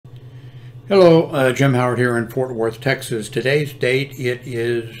Hello, Jim Howard here in Fort Worth, Texas. Today's date, it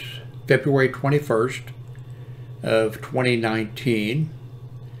is February 21st of 2019.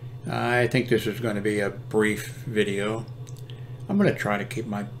 I think this is going to be a brief video. I'm going to try to keep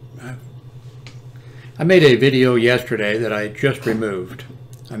my... I made a video yesterday that I just removed.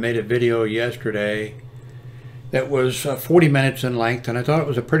 I made a video yesterday that was 40 minutes in length, and I thought it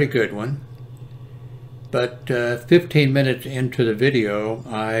was a pretty good one. But 15 minutes into the video,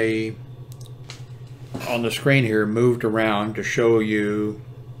 I... on the screen here moved around to show you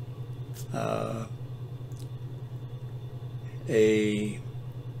a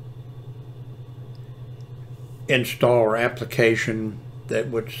install or application that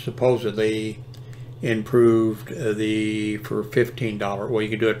would supposedly improve for $15. Well, you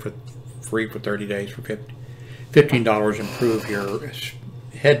can do it for free for 30 days for $15. Improve your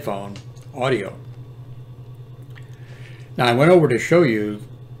headphone audio. Now I went over to show you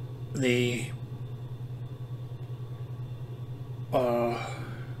the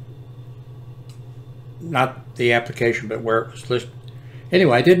not the application, but where it was listed.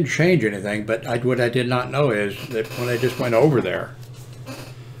 Anyway, I didn't change anything, but what I did not know is that when I just went over there,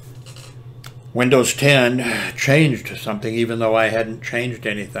 Windows 10 changed something even though I hadn't changed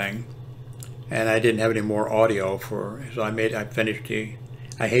anything, and I didn't have any more audio for. So I finished the.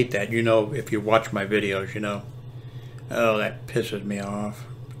 I hate that. You know, if you watch my videos, you know, oh, that pisses me off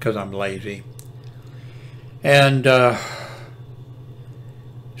because I'm lazy. And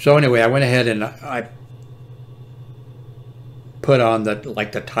so anyway, I went ahead and I put on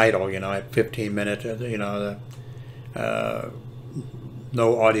the title, you know, at 15 minutes, you know,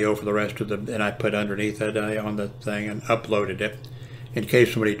 no audio for the rest of the, and I put underneath it on the thing and uploaded it in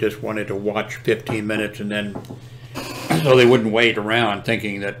case somebody just wanted to watch 15 minutes and then, so they wouldn't wait around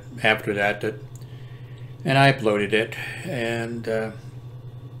thinking that after that, and I uploaded it, and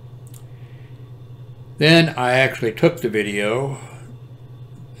then I actually took the video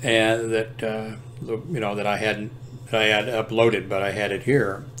and that, you know, that I had uploaded, but I had it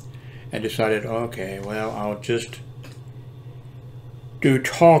here, and decided, okay, well, I'll just do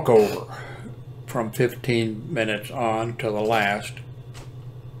talk over from 15 minutes on to the last.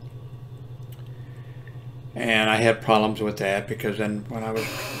 And I had problems with that because then when I was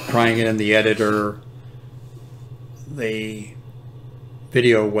trying it in the editor, the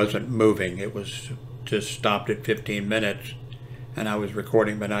video wasn't moving. It was just stopped at 15 minutes, and I was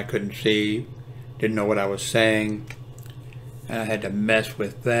recording, but I couldn't see, didn't know what I was saying. And I had to mess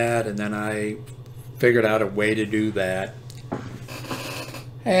with that, and then I figured out a way to do that.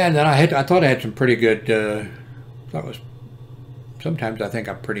 And then I thought I had some pretty good, sometimes I think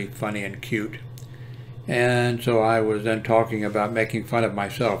I'm pretty funny and cute. And so I was then talking about making fun of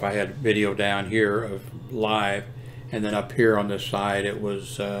myself. I had video down here of live, and then up here on this side it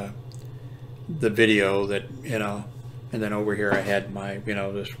was the video that, you know, and then over here I had my, you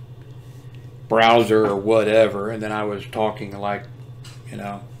know, this browser or whatever, and then I was talking like, you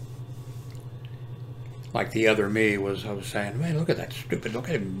know, like the other me was. I was saying, man, look at that stupid, look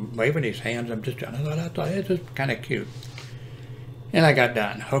at him waving his hands. I thought it's just kind of cute. And I got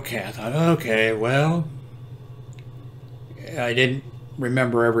done. Okay, I thought, okay, well, I didn't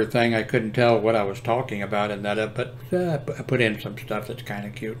remember everything. I couldn't tell what I was talking about in that, but I put in some stuff that's kind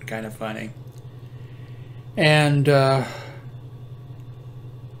of cute and kind of funny. And then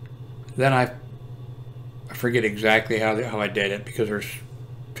I forget exactly how I did it because there's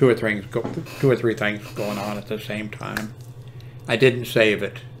two or three things going on at the same time. I didn't save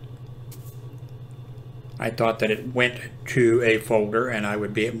it. I thought that it went to a folder and I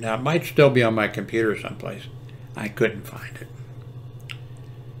would be, now it might still be on my computer someplace. I couldn't find it.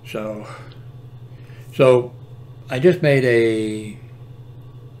 So I just made a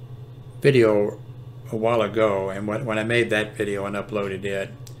video a while ago, and when I made that video and uploaded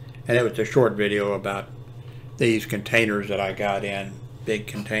it, and it was a short video about these containers that I got in, big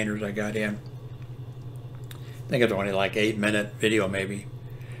containers I got in. I think it's only like 8-minute video maybe.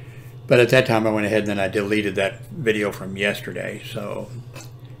 But at that time I went ahead and then I deleted that video from yesterday. So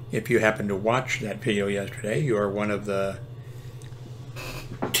if you happen to watch that video yesterday, you are one of the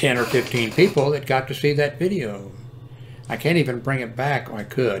 10 or 15 people that got to see that video. I can't even bring it back. I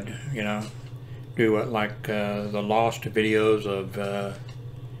could, you know, do it like the lost videos of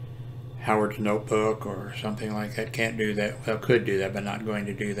Howard's Notebook or something like that. Can't do that. Well, could do that, but not going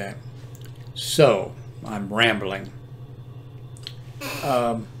to do that. So I'm rambling.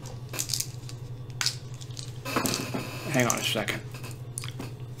 Hang on a second.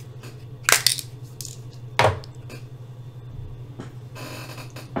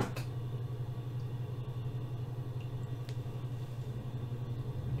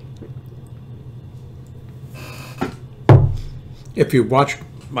 if you watch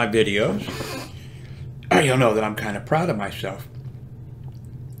my videos, you'll know that I'm kind of proud of myself.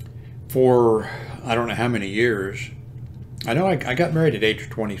 For I don't know how many years, I know I got married at age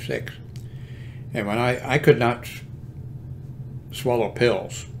 26, and when I could not swallow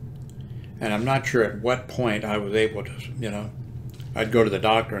pills, and I'm not sure at what point I was able to, you know, I'd go to the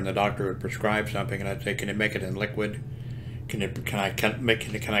doctor and the doctor would prescribe something, and I'd say, "Can you make it in liquid? Can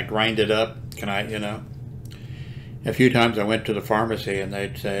I grind it up? Can I, you know?" A few times I went to the pharmacy and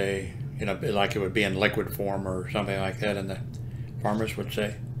they'd say, you know, like it would be in liquid form or something like that, and the pharmacist would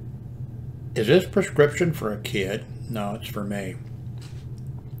say, "Is this prescription for a kid?" "No, it's for me."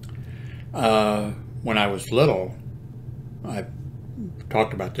 When I was little, I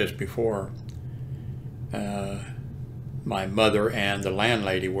talked about this before, my mother and the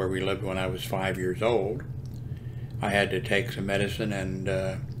landlady where we lived when I was 5 years old, I had to take some medicine, and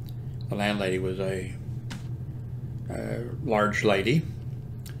the landlady was a large lady.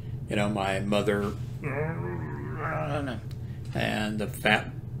 You know, my mother and the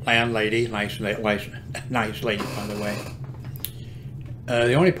fat landlady, nice lady, by the way.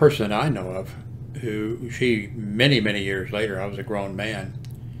 The only person that I know of who, many years later, I was a grown man,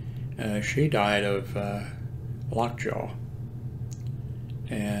 she died of lockjaw.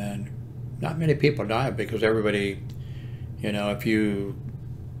 And not many people die because everybody, you know, if you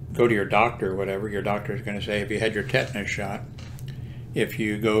go to your doctor or whatever, your doctor is going to say, "Have you had your tetanus shot?" If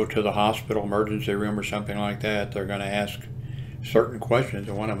you go to the hospital emergency room or something like that, they're going to ask certain questions,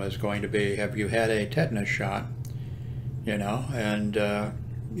 and one of them is going to be, "Have you had a tetanus shot?" You know, and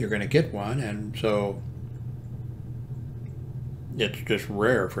you're going to get one, and so it's just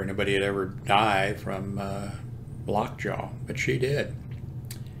rare for anybody to ever die from lockjaw, but she did.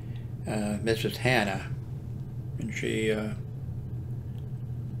 Mrs. Hannah, and she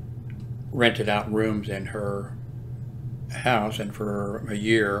rented out rooms in her house, and for a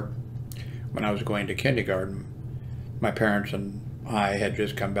year, when I was going to kindergarten, my parents and I had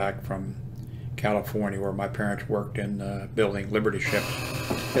just come back from California, where my parents worked in building Liberty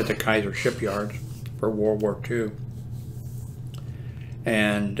ships at the Kaiser shipyards for World War II.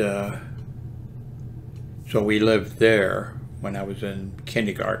 And so we lived there when I was in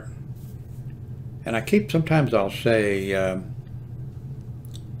kindergarten. And sometimes I'll say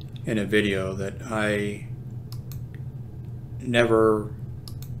in a video that I never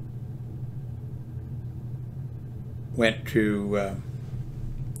went to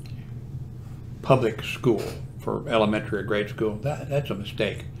public school for elementary or grade school. That's a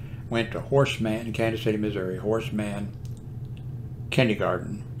mistake. Went to Horseman in Kansas City, Missouri, Horseman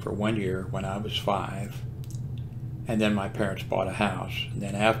kindergarten for 1 year when I was 5. And then my parents bought a house. And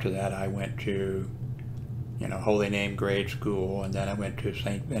then after that I went to, you know, Holy Name grade school, and then I went to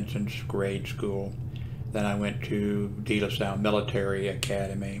St. Vincent's grade school. Then I went to De La Salle Military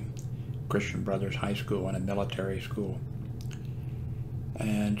Academy, Christian Brothers High School, and a military school.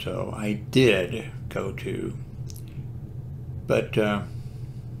 And so I did go to, but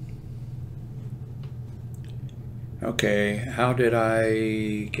okay, how did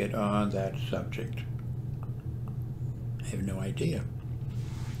I get on that subject? I have no idea.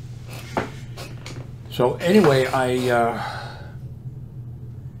 So anyway, I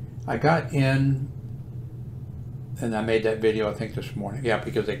got in, and I made that video, I think, this morning. Yeah,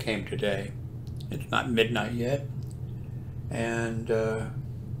 because they came today. It's not midnight yet. And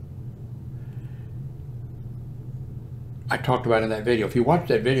I talked about in that video. If you watch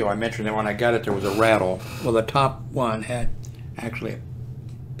that video, I mentioned that when I got it, there was a rattle. Well, the top one had actually a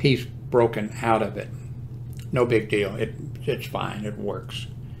piece broken out of it. No big deal. It's fine. It works.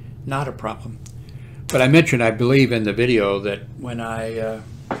 Not a problem. But I mentioned, I believe, in the video that when I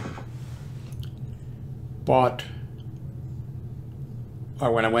bought,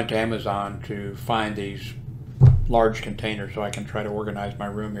 or when I went to Amazon to find these large containers so I can try to organize my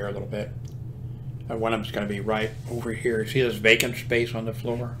room here a little bit. One of them's going to be right over here. See this vacant space on the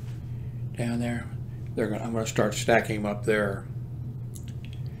floor down there? I'm going to start stacking them up there,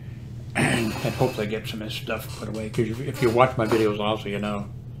 and hopefully get some of this stuff put away. Because if you watch my videos also, you know,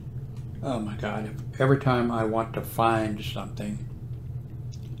 oh my God, every time I want to find something,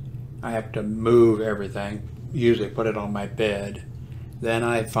 I have to move everything, usually put it on my bed. Then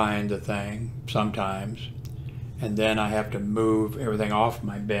I find the thing sometimes, and then I have to move everything off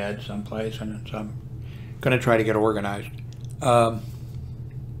my bed someplace, and so I'm going to try to get organized. Oh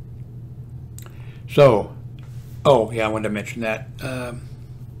yeah, I wanted to mention that.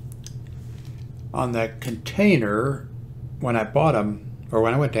 On the container, when I bought them, or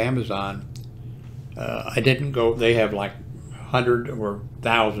when I went to Amazon, I didn't go, they have like hundreds or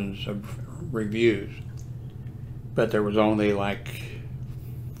thousands of reviews. but there was only like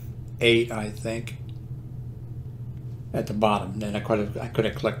 8, I think, at the bottom. Then I could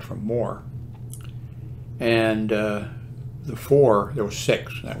have clicked for more. And the 4, there was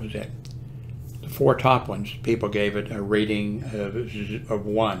 6, that was it. The 4 top ones, people gave it a rating of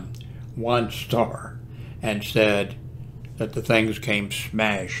 1 star, and said that the things came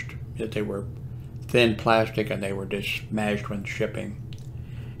smashed, that they were thin plastic and they were just smashed when shipping.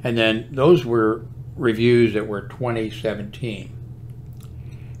 And then those were reviews that were 2017.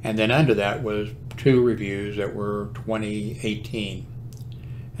 And then under that was 2 reviews that were 2018.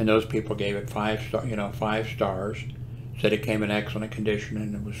 And those people gave it 5 stars, said it came in excellent condition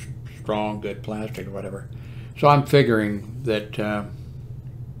and it was strong, good plastic or whatever. So I'm figuring that, that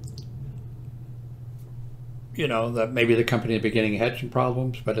maybe the company at the beginning had some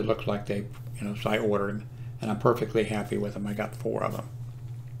problems, but it looks like they, so I ordered them, and I'm perfectly happy with them. I got 4 of them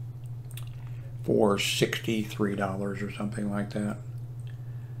for $63 or something like that.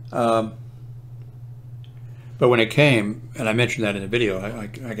 But when it came, and I mentioned that in the video, I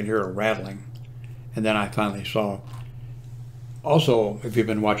could hear a rattling, and then I finally saw. Also, if you've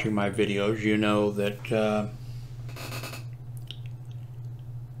been watching my videos, you know that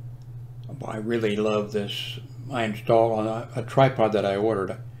I really love this. I installed on a tripod that I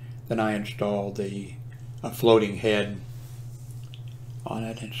ordered, then I installed a floating head on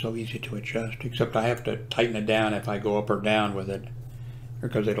it. It's so easy to adjust, except I have to tighten it down if I go up or down with it,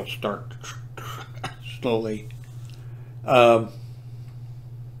 because it'll start slowly.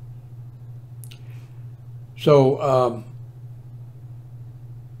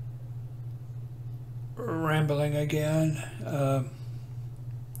 Rambling again.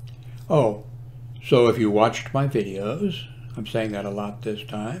 So if you watched my videos, I'm saying that a lot this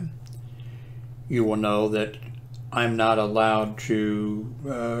time, you will know that I'm not allowed to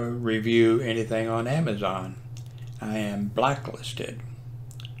review anything on Amazon. I am blacklisted.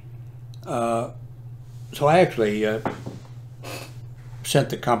 So I actually sent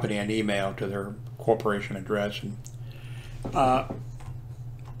the company an email to their corporation address and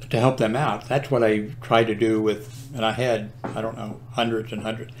to help them out. That's what I tried to do with, and I had, I don't know, hundreds and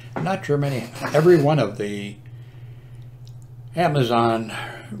hundreds, not sure many, every one of the Amazon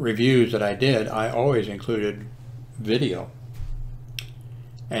reviews that I did, I always included video.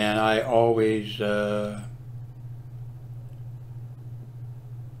 And I always,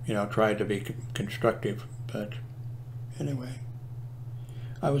 tried to be constructive, but anyway,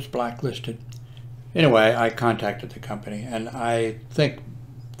 I was blacklisted. Anyway, I contacted the company, and I think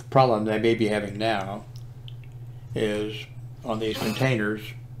the problem they may be having now is on these containers,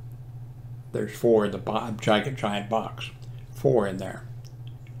 there's 4 in the giant box, 4 in there.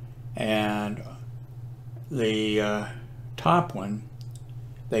 And the top one,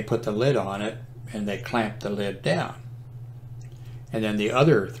 they put the lid on it and they clamped the lid down. And then the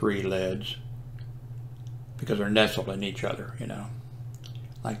other 3 lids, because they're nestled in each other,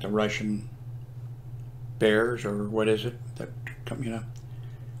 like the Russian bears, or what is it that come,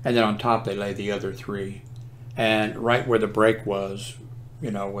 and then on top they lay the other 3, and right where the break was,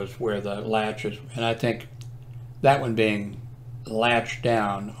 was where the latch is, and I think that one being latched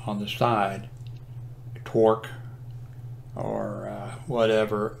down on the side, torque or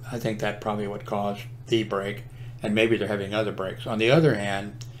whatever, I think that probably would cause the break, and maybe they're having other breaks. On the other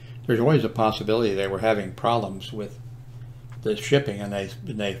hand, there's always a possibility they were having problems with the shipping, and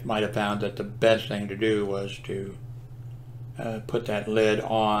they might have found that the best thing to do was to put that lid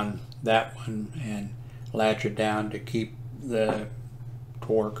on that one and latch it down to keep the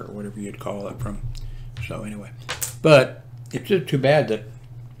torque or whatever you'd call it from. So anyway, but it's just too bad that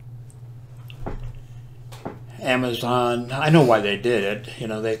Amazon, I know why they did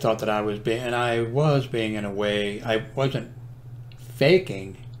it. They thought that I was being, and I was being in a way, I wasn't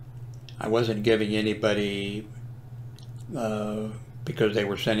faking. I wasn't giving anybody, because they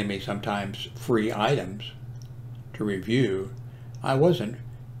were sending me sometimes free items to review. I wasn't.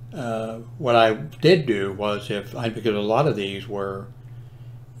 What I did do was, because a lot of these were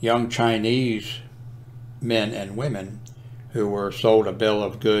young Chinese men and women who were sold a bill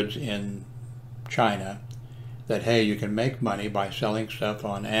of goods in China, that, hey, you can make money by selling stuff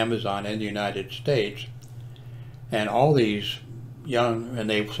on Amazon in the United States. And all these young,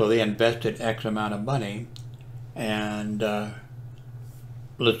 so they invested X amount of money and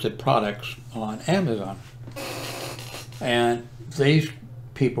listed products on Amazon. And these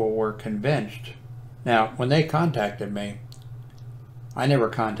people were convinced. Now, when they contacted me, I never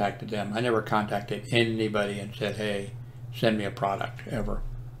contacted them. I never contacted anybody and said, hey, send me a product, ever.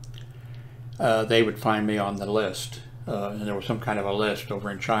 They would find me on the list, and there was some kind of a list over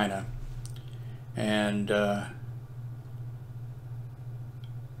in China, and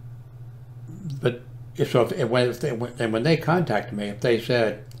but so when they contacted me, if they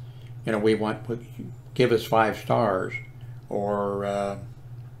said, you know, give us 5 stars, or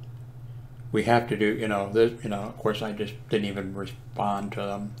we have to do, you know, this, you know, of course I just didn't even respond to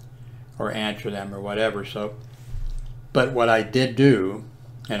them or answer them or whatever. So, but what I did do,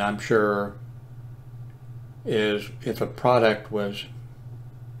 and I'm sure, is if a product was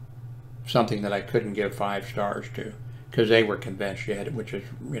something that I couldn't give 5 stars to, because they were convinced you had, which is,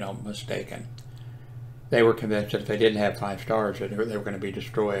 you know, mistaken. They were convinced that if they didn't have 5 stars, that they were going to be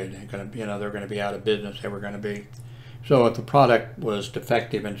destroyed. They're going to, you know, they're going to be out of business. They were going to be. So if the product was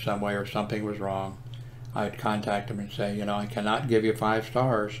defective in some way or something was wrong, I'd contact them and say, you know, I cannot give you 5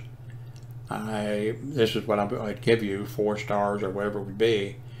 stars. This is what I'd give you, 4 stars or whatever it would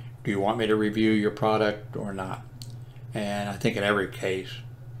be. Do you want me to review your product or not? And I think in every case,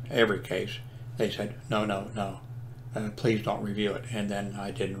 they said, no, please don't review it. And then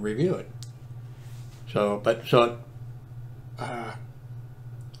I didn't review it. So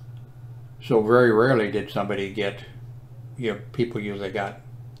very rarely did somebody get, you know, people usually got,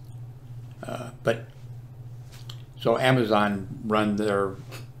 so Amazon run their,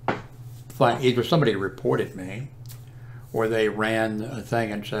 either somebody reported me, or they ran a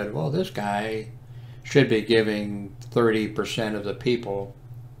thing and said, well, this guy should be giving 30% of the people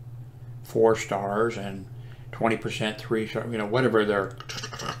 4 stars and 20% 3 stars, you know, whatever their,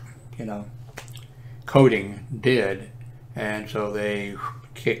 you know, coding did. And so they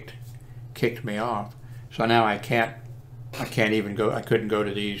kicked me off. So now I can't even go, I couldn't go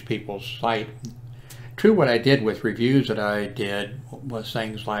to these people's site. True, what I did with reviews that I did was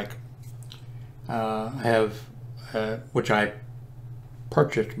things like, which I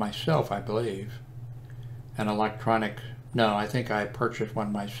purchased myself, I believe, an electronic, no, I think I purchased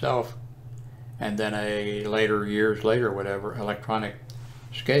one myself, and then years later, whatever, electronic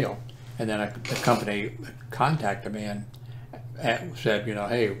scale. And then a company contacted me and said, you know,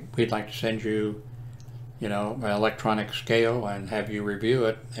 hey, we'd like to send you, you know, an electronic scale and have you review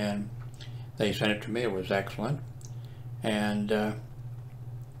it. And they sent it to me. It was excellent. And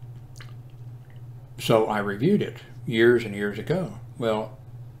so I reviewed it years and years ago. Well,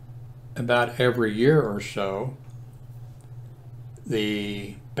 about every year or so,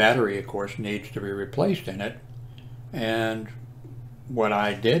 the battery, of course, needs to be replaced in it. And what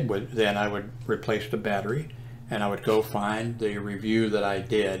I did was, then I would replace the battery, and I would go find the review that I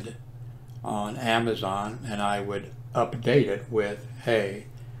did on Amazon, and I would update it with, hey,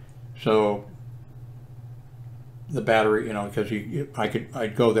 so the battery, you know, because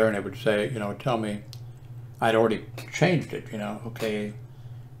I'd go there and it would say, you know, tell me, I'd already changed it, you know, okay,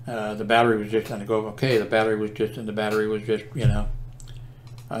 the battery was just, and I go, okay, the battery was just, and the battery was just, you know,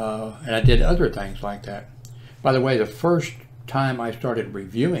 and I did other things like that. By the way, the first time I started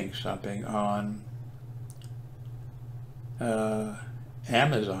reviewing something on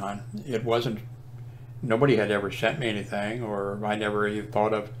Amazon, it wasn't, nobody had ever sent me anything, or I never even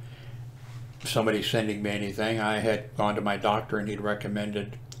thought of somebody sending me anything. I had gone to my doctor and he'd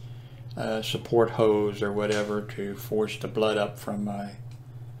recommended support hose or whatever to force the blood up from my,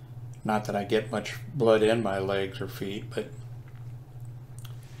 not that I get much blood in my legs or feet, but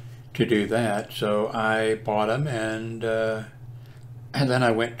to do that. So I bought them, and then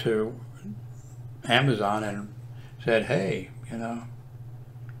I went to Amazon and said, hey, you know,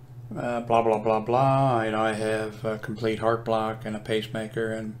 blah, blah, blah, blah, you know, I have a complete heart block and a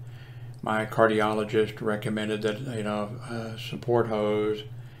pacemaker, and my cardiologist recommended that, you know, support hose,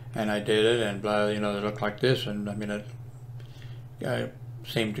 and I did it, and blah, you know, they looked like this, and I mean, it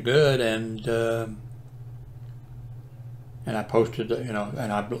seemed good, and I posted, you know,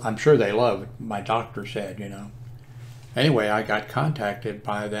 and I'm sure they love it, my doctor said, you know. Anyway, I got contacted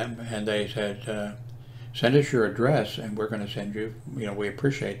by them, and they said, send us your address, and we're going to send you, you know, we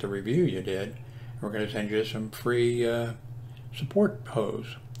appreciate the review you did. We're going to send you some free support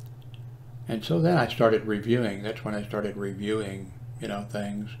hose. And so then I started reviewing. That's when I started reviewing, you know,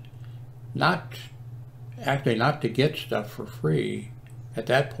 things. Not to get stuff for free at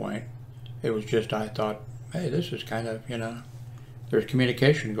that point. It was just, I thought, hey, this is kind of, you know, there's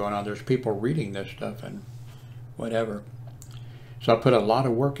communication going on. There's people reading this stuff and whatever. So I put a lot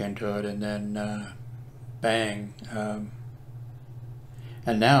of work into it, and then bang.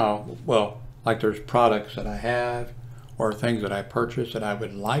 And now, well, like there's products that I have or things that I purchase that I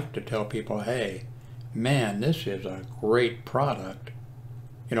would like to tell people, hey, man, this is a great product.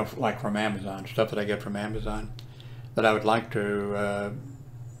 You know, like from Amazon, stuff that I get from Amazon that I would like to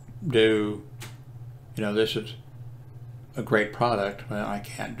do, you know, this is a great product. Well, I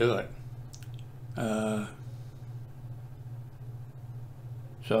can't do it.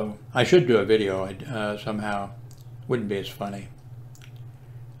 So I should do a video. Somehow wouldn't be as funny.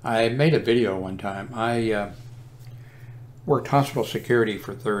 I made a video one time. I worked hospital security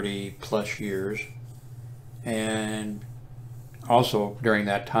for 30 plus years, and also during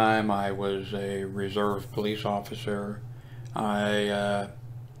that time I was a reserve police officer. I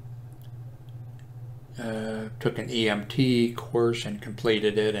took an EMT course and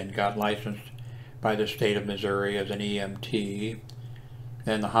completed it and got licensed by the state of Missouri as an EMT.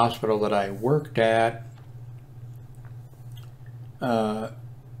 Then the hospital that I worked at, you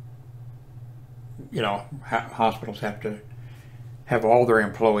know, hospitals have to have all their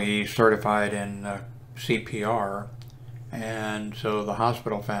employees certified in CPR, and so the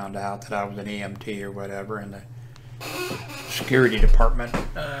hospital found out that I was an EMT or whatever, and the security department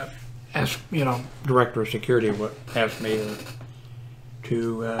asked, you know, director of security asked me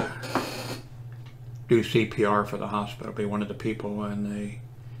to do CPR for the hospital, be one of the people, and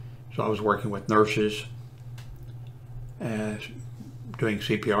so I was working with nurses, doing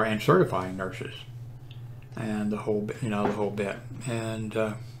CPR and certifying nurses, and the whole bit, you know, the whole bit, and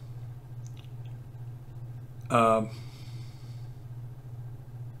I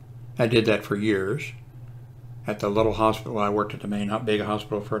did that for years at the little hospital. I worked at the main big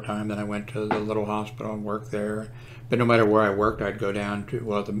hospital for a time, then I went to the little hospital and worked there. But no matter where I worked, I'd go down to,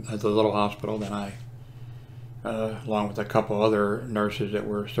 well, at the little hospital, then I, along with a couple other nurses that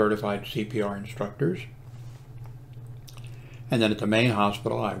were certified CPR instructors. And then at the main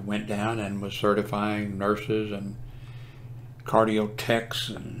hospital, I went down and was certifying nurses and cardio techs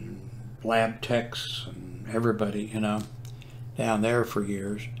and lab techs and everybody, you know, down there for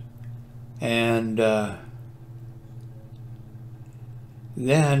years. And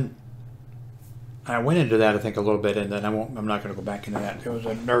then I went into that, I think, a little bit, and then I'm not going to go back into that. There was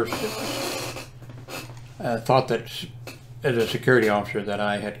a nurse that thought that as a security officer that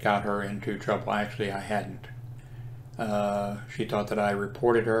I had got her into trouble. Actually, I hadn't. She thought that I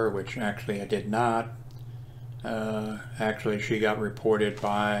reported her, which actually I did not. Actually, she got reported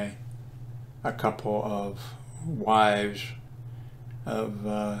by a couple of wives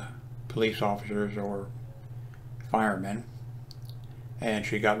of police officers or firemen, and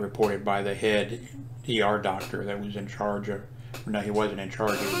she got reported by the head ER doctor that was in charge of, no, he wasn't in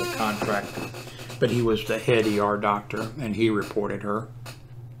charge, he was a contractor, but he was the head ER doctor, and he reported her,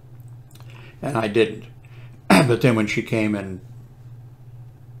 and I didn't. But then when she came in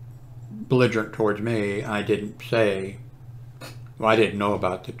belligerent towards me, I didn't say, well, I didn't know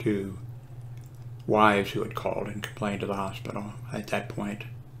about the two wives who had called and complained to the hospital at that point.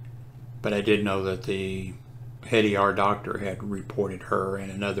 But I did know that the head ER doctor had reported her and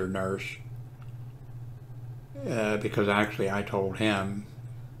another nurse, because actually I told him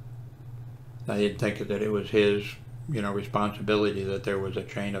I didn't think that it was his, you know, responsibility, that there was a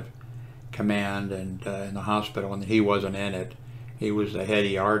chain of command and in the hospital, and he wasn't in it. He was the head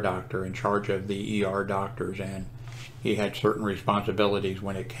ER doctor in charge of the ER doctors, and he had certain responsibilities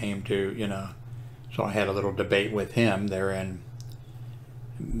when it came to, you know, so I had a little debate with him there in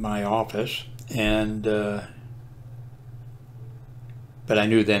my office, and but I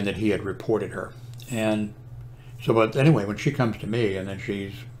knew then that he had reported her. And so, but anyway, when she comes to me and then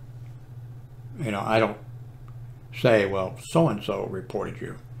she's, you know, I don't say, well, so-and-so reported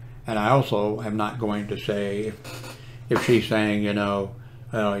you. And I also am not going to say, if she's saying, you know,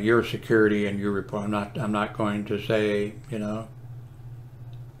 you're security and you report, I'm not going to say, you know,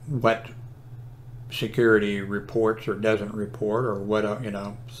 what security reports or doesn't report or what, you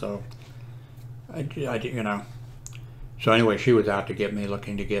know. So I you know, so anyway, she was out to get me,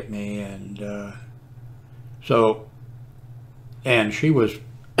 looking to get me, and so, and she was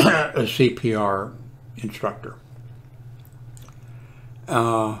a CPR instructor.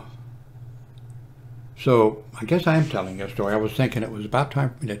 So I guess I am telling you a story. I was thinking it was about time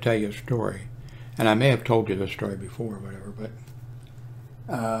for me to tell you a story, and I may have told you this story before or whatever, but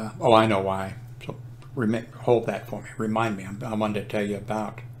oh, I know why. So hold that for me. Remind me. I wanted to tell you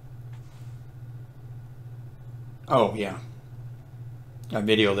about, oh yeah, a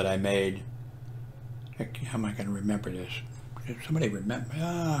video that I made. How am I going to remember this? Did somebody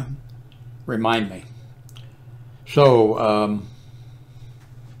remember? Remind me. So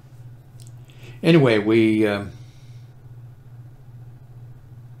anyway, we you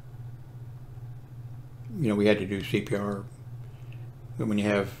know, we had to do CPR when you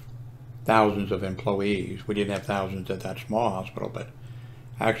have thousands of employees. We didn't have thousands at that small hospital, but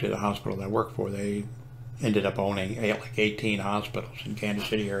actually the hospital that I worked for, they ended up owning like 18 hospitals in Kansas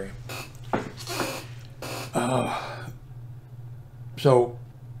City area. So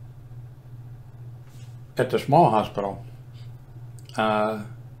at the small hospital,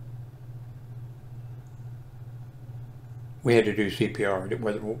 we had to do CPR. It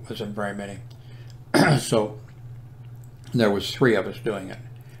wasn't very many. So there was 3 of us doing it.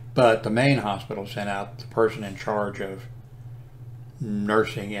 But the main hospital sent out the person in charge of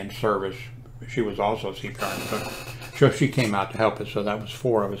nursing in service. She was also CPR instructor. So she came out to help us, so that was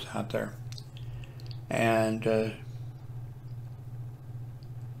 4 of us out there. And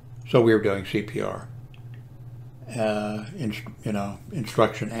so we were doing CPR.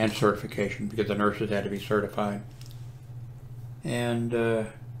 Instruction and certification, because the nurses had to be certified. And no,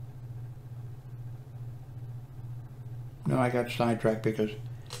 I got sidetracked because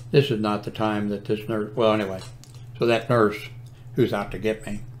this is not the time that this nurse, well, anyway, so that nurse who's out to get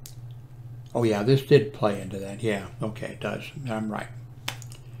me, oh yeah, this did play into that. Yeah, okay, it does. I'm right.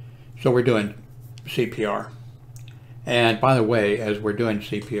 So we're doing CPR. And by the way, as we're doing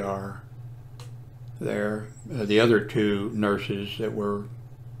CPR there, the other 2 nurses that were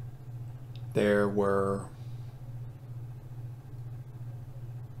there were,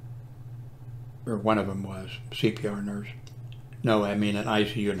 or one of them was CPR nurse. No, I mean an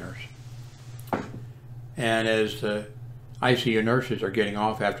ICU nurse. And as the ICU nurses are getting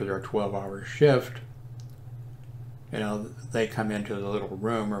off after their 12-hour shift, they come into the little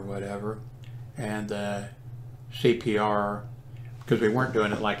room or whatever, and the CPR, because we weren't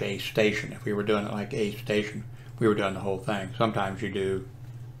doing it like a station. If we were doing it like a station, we were doing the whole thing. Sometimes you do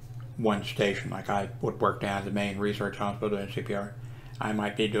one station, like I would work down at the main research hospital doing CPR. I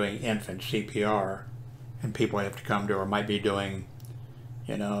might be doing infant CPR, and people have to come to, or might be doing,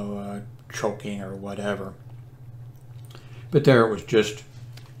 choking or whatever. But there it was just,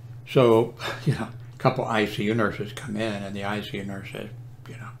 so, a couple ICU nurses come in, and the ICU nurse says,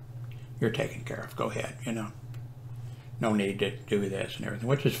 you're taken care of, go ahead, no need to do this and everything,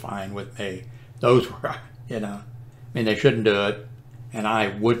 which is fine with me. Those were, they shouldn't do it, and I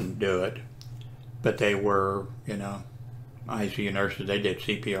wouldn't do it, but they were, ICU nurses. They did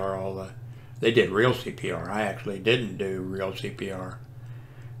CPR they did real CPR. I actually didn't do real CPR.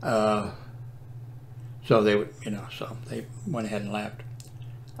 So they would, so they went ahead and left.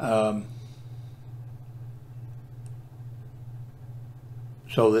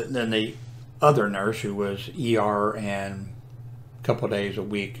 So then the other nurse, who was ER, and a couple days a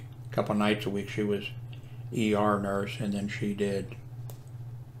week, a couple nights a week, she was ER nurse, and then she did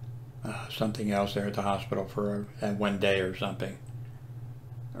something else there at the hospital for one day or something,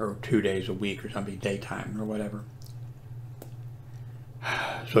 or 2 days a week or something, daytime or whatever.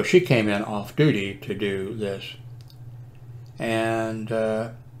 So she came in off duty to do this, and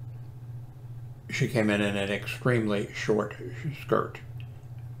she came in an extremely short skirt,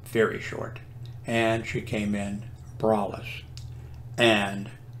 very short, and she came in braless,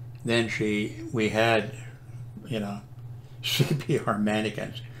 and then we had, CPR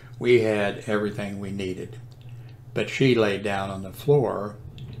mannequins. We had everything we needed, but she laid down on the floor,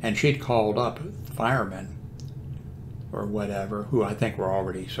 and she'd called up firemen or whatever, who I think were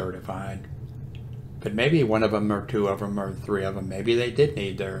already certified, but maybe one of them or 2 of them or 3 of them, maybe they did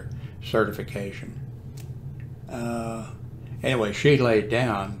need their certification. Anyway, she laid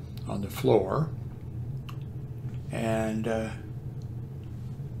down on the floor and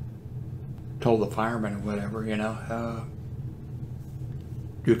told the firemen or whatever,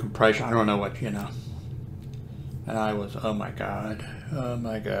 do compression, I don't know what, and I was, oh my God.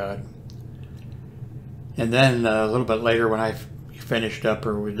 And then a little bit later, when I finished up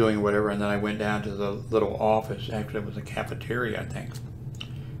or was doing whatever, and then I went down to the little office, actually it was a cafeteria, I think,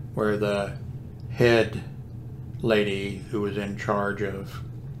 where the head lady who was in charge of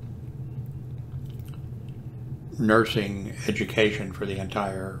nursing education for the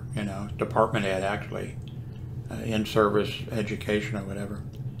entire, department head, actually, in-service education or whatever,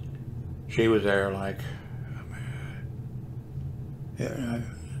 she was there like,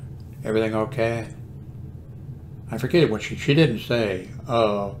 everything okay? I forget what she didn't say,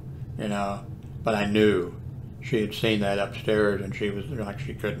 oh, but I knew she had seen that upstairs, and she was like,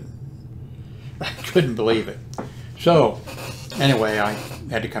 she couldn't believe it. So anyway, I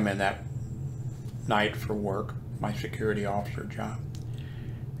had to come in that night for work, my security officer job.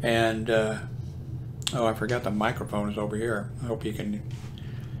 And oh, I forgot the microphone is over here. I hope you can,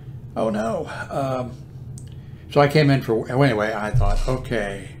 oh no. So I came in for, anyway, I thought,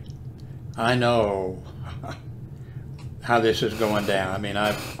 okay, I know how this is going down. I mean,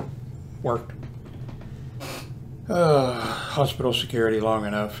 I've worked hospital security long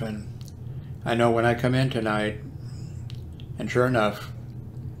enough, and I know when I come in tonight, and sure enough,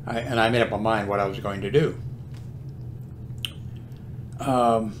 I made up my mind what I was going to do.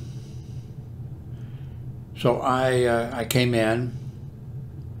 So I came in,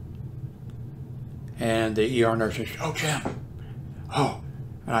 And the ER nurse says, "Oh, Jim." Oh.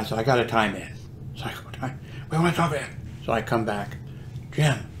 And I said, "I got a time in." It's like, "What time? We want to talk in." So I come back.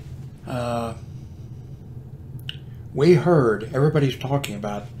 "Jim, we heard everybody's talking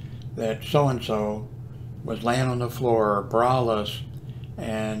about that so-and-so was laying on the floor, braless,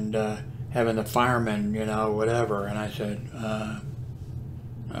 and having the fireman, you know, whatever." And I said,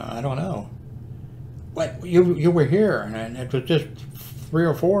 "I don't know." "What? You were here, and it was just 3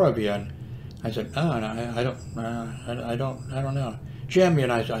 or 4 of you." And I said, "No, I don't know." "Jim,"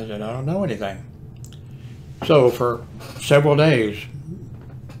 and I said, "I don't know anything." So for several days,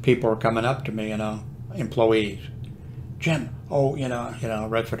 people are coming up to me, you know, employees. "Jim, oh, you know,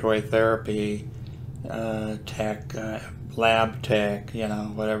 respiratory therapy tech, lab tech, you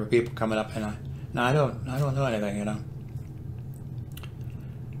know, whatever." People coming up, and I don't know anything, you know.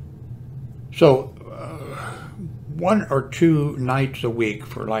 So 1 or 2 nights a week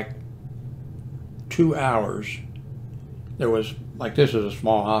for like 2 hours, there was, like, this is a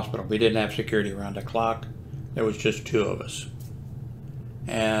small hospital. We didn't have security around the clock. There was just 2 of us.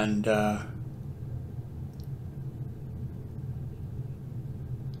 And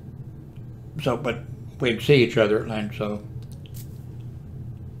so, but we'd see each other, and so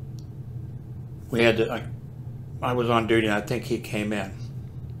we had to, I was on duty, and I think he came in.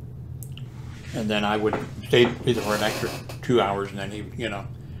 And then I would stay either for an extra 2 hours, and then he, you know,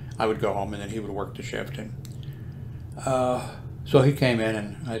 I would go home, and then he would work the shift. And so he came in,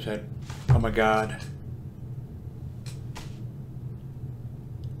 and I said, "Oh my God,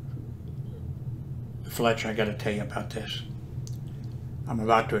 Fletch, I got to tell you about this. I'm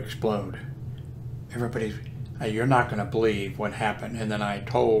about to explode. Everybody's, you're not going to believe what happened." And then I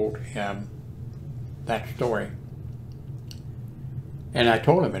told him that story. And I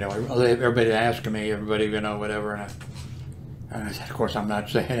told him, you know, everybody asking me, everybody, you know, whatever. And I said, "Of course, I'm not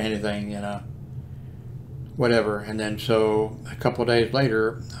saying anything, you know, whatever." And then so a couple of days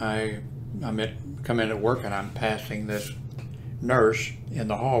later, I come in at work, and I'm passing this nurse in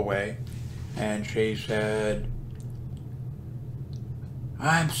the hallway, and she said,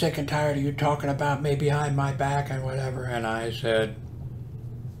 "I'm sick and tired of you talking about me behind my back and whatever." And I said,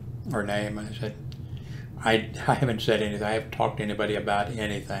 her name, and I said, I haven't said anything. I haven't talked to anybody about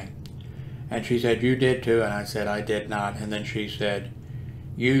anything." And she said, "You did too." And I said, "I did not." And then she said,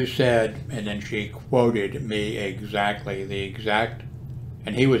 "You said," and then she quoted me exactly,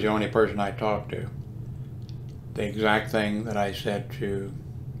 and he was the only person I talked to, the exact thing that I said to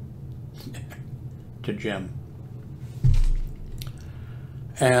Jim.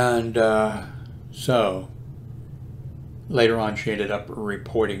 And so later on, she ended up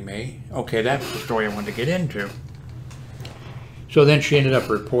reporting me. Okay, that's the story I wanted to get into. So then she ended up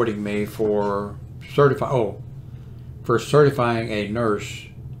reporting me for certifying a nurse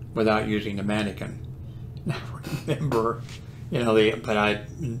without using the mannequin. Now, remember, you know, you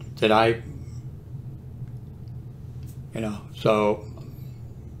know, so,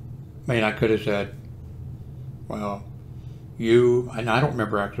 I mean, I could have said, "Well, and I don't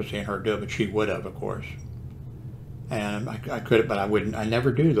remember actually seeing her do it, but she would have, of course. And I could have, but I wouldn't. I never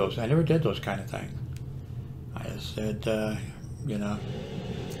do those. I never did those kind of things. I just said, you know,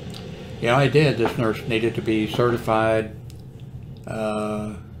 yeah, I did. This nurse needed to be certified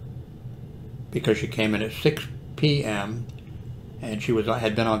because she came in at 6 p.m. and she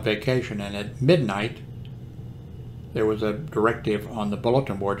had been on vacation. And at midnight, there was a directive on the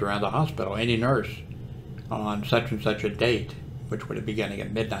bulletin boards around the hospital. Any nurse on such and such a date, which would be beginning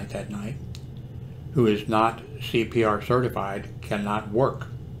at midnight that night, who is not CPR certified cannot work.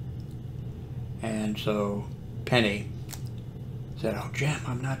 And so Penny said, "Oh, Jim,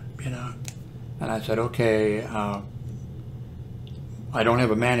 I'm not, you know." And I said, "Okay, I don't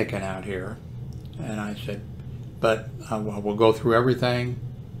have a mannequin out here." And I said, "But we'll go through everything,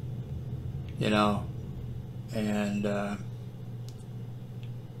 you know, and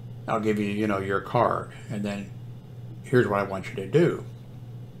I'll give you, you know, your card. And then here's what I want you to do."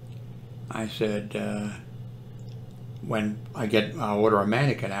 I said, when I'll order a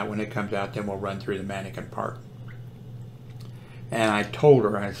mannequin out. When it comes out, then we'll run through the mannequin part. And I told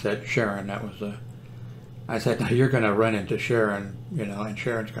her, I said, Sharon, I said, "Now you're going to run into Sharon, you know, and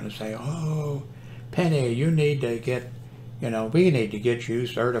Sharon's going to say, 'Oh, Penny, you need to get, you know, we need to get you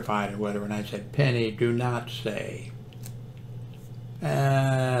certified,' or whatever." And I said, "Penny, do not say,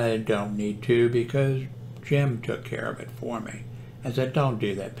 I don't need to, because Jim took care of it for me." I said, "Don't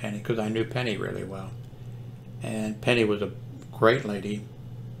do that, Penny," because I knew Penny really well. And Penny was a great lady,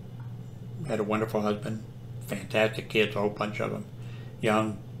 had a wonderful husband, fantastic kids, a whole bunch of them,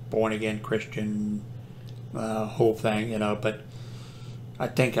 young, born-again Christian, whole thing, you know. But I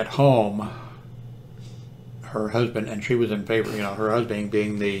think at home, her husband, and she was in favor, you know, her husband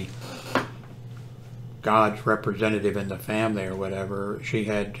being the God's representative in the family or whatever, she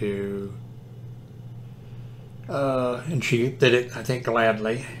had to, and she did it, I think,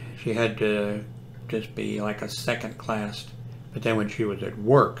 gladly. She had to just be like a second class. But then when she was at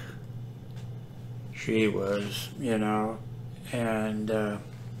work, she was, you know, and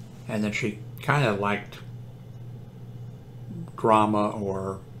then she kind of liked drama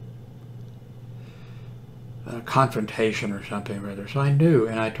or confrontation or something rather. So I knew,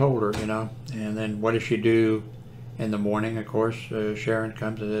 and I told her, you know. And then what does she do in the morning? Of course, Sharon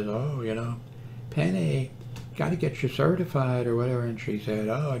comes and says, "Oh, you know, Penny, got to get you certified or whatever." And she said,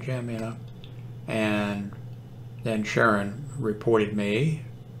 "Oh, Jim, you know." And then Sharon reported me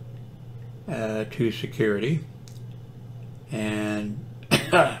to security, and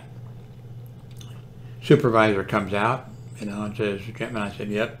supervisor comes out, you know, and says, "Jim," and I said,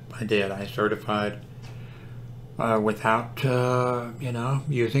 "Yep, I did. I certified without, you know,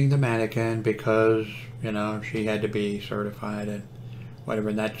 using the mannequin because, you know, she had to be certified and whatever."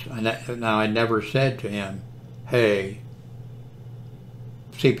 And now I never said to him, "Hey,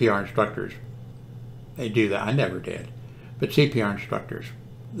 CPR instructors, they do that." I never did. But CPR instructors,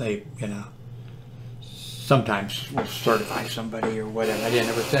 they, you know, sometimes will certify somebody or whatever. I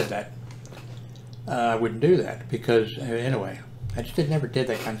never said that. I wouldn't do that because, anyway, I just never did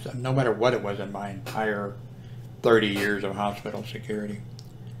that kind of stuff, no matter what it was in my entire 30 years of hospital security.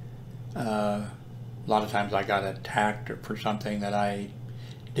 A lot of times I got attacked for something that I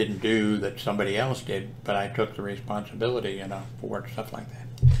didn't do that somebody else did, but I took the responsibility, you know, for it, stuff like that.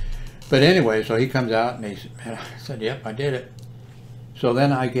 But anyway, so he comes out and he said, "Yep, I did it." So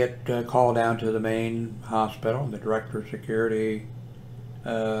then I get called down to the main hospital, and the director of security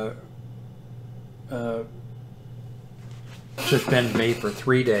suspends me for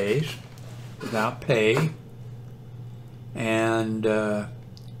 3 days without pay, and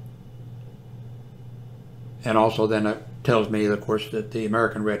also then it tells me, of course, that the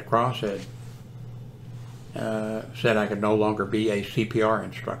American Red Cross had said I could no longer be a CPR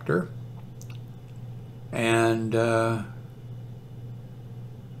instructor, and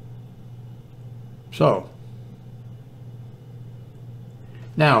so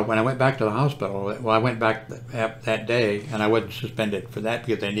now when I went back to the hospital, well, I went back that day, and I wasn't suspended for that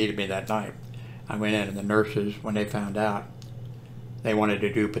because they needed me that night. I went in, and the nurses, when they found out, they wanted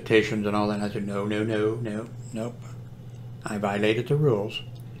to do petitions and all that. And I said, "No, no, no, no, nope. I violated the rules."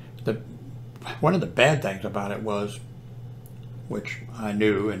 One of the bad things about it was, which I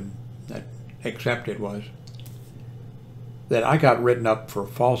knew and that accepted, was that I got written up for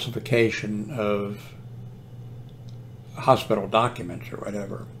falsification of hospital documents or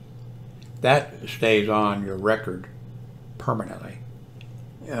whatever. That stays on your record permanently.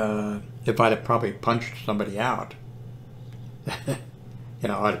 If I'd have probably punched somebody out, you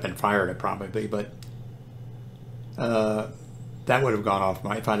know, I'd have been fired probably, but that would have gone off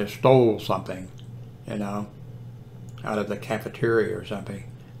if I'd have stole something, you know, out of the cafeteria or something,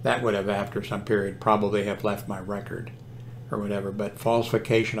 that would have, after some period, probably have left my record or whatever. But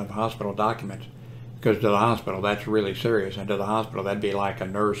falsification of hospital documents, because to the hospital, that's really serious. And to the hospital, that'd be like a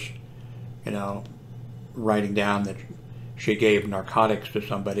nurse, you know, writing down that she gave narcotics to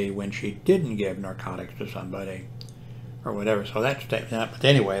somebody when she didn't give narcotics to somebody or whatever. So that's, but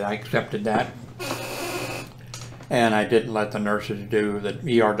anyway, I accepted that. And I didn't let the nurses do,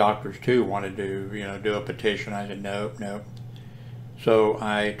 the ER doctors too wanted to, you know, do a petition. I said, nope, nope. So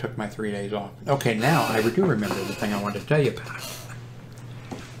I took my 3 days off. Okay, now I do remember the thing I wanted to tell you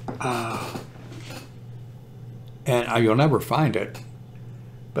about. And you'll never find it,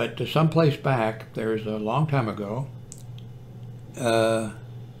 but to someplace back, there's a long time ago, I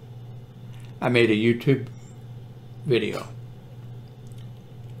made a YouTube video.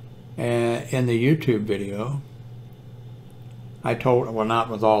 And in the YouTube video, I told, well, not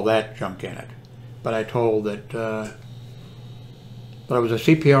with all that junk in it, but I told that I was a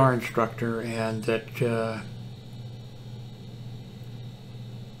CPR instructor and that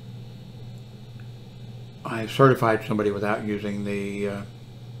I certified somebody without using the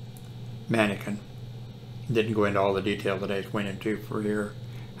mannequin. Didn't go into all the details that I just went into for here.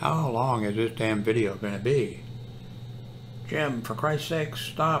 How long is this damn video going to be? Jim, for Christ's sake,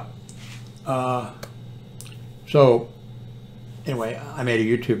 stop. So, anyway, I made a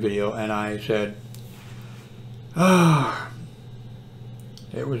YouTube video and I said,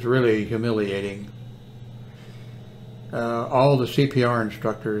 it was really humiliating. All the CPR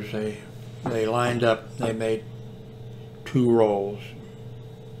instructors, they lined up, they made 2 rows.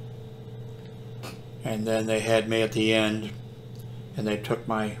 And then they had me at the end, and they took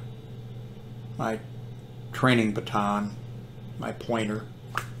my training baton, my pointer,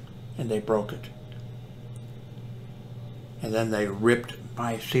 and they broke it. And then they ripped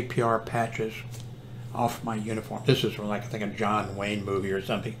my CPR patches off my uniform. This is from, like, I think, a John Wayne movie or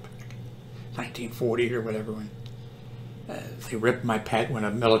something, 1940 or whatever. When they ripped my when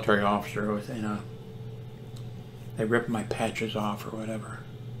a military officer was, you know, they ripped my patches off or whatever.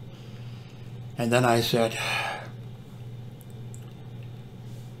 And then I said,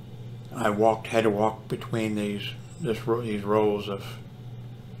 I had to walk between these rows of,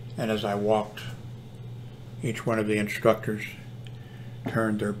 and as I walked, each one of the instructors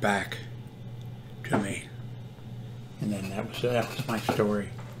turned their back to me. And then that was my story.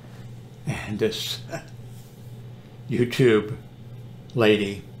 And this YouTube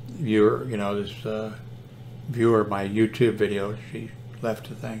lady, viewer, you know, this viewer of my YouTube video, she left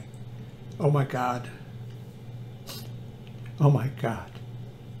a thing. Oh my God. Oh my God.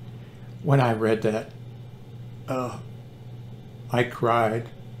 When I read that, I cried.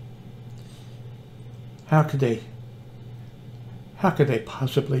 How could they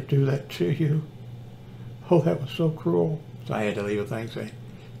possibly do that to you? Oh, that was so cruel. So I had to leave a thing saying,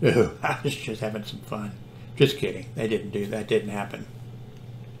 "Oh, I was just having some fun." Just kidding. They didn't do that. Didn't happen.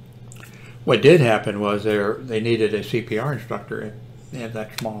 What did happen was they needed a CPR instructor at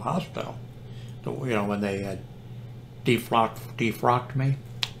that small hospital. So, you know, when they had defrocked me.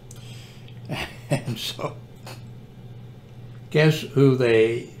 And so, guess who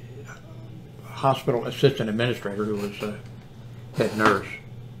the hospital assistant administrator, who was a head nurse.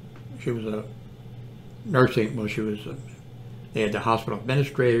 She was a nursing, well, she was, they had the hospital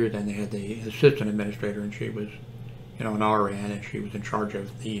administrator, then they had the assistant administrator, and she was, you know, an RN, and she was in charge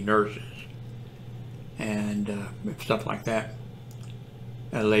of the nurses and stuff like that.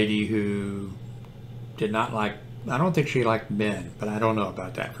 A lady who did not like, I don't think she liked men, but I don't know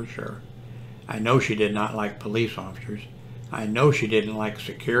about that for sure. I know she did not like police officers. I know she didn't like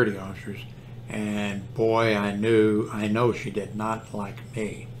security officers. And boy, I know she did not like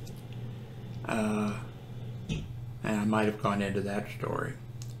me. And I might have gone into that story.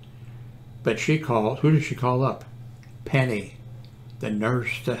 But she called, who did she call up? Penny, the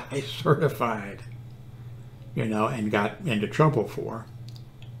nurse that I certified, you know, and got into trouble for.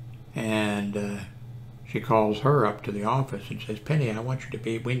 And she calls her up to the office and says, "Penny, I want you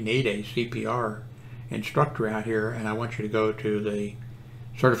to we need a CPR instructor out here, and I want you to go to the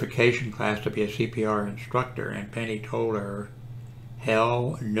certification class to be a CPR instructor." And Penny told her,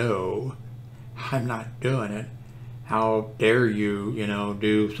 "Hell no, I'm not doing it. How dare you, you know,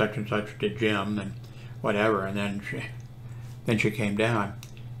 do such and such to Jim," and whatever. And then she came down.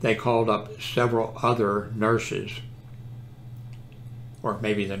 They called up several other nurses, or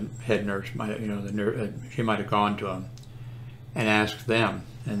maybe the head nurse might, you know, she might have gone to them and asked them,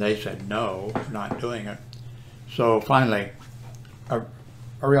 and they said no, not doing it. So finally, a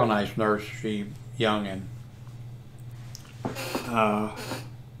real nice nurse, she young, and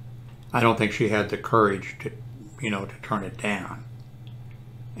I don't think she had the courage to, you know, to turn it down.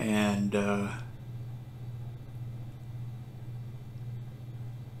 And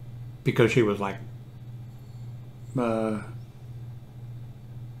because she was like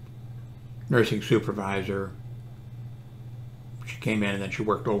nursing supervisor, she came in and then she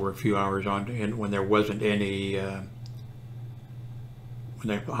worked over a few hours on, and when there wasn't any, when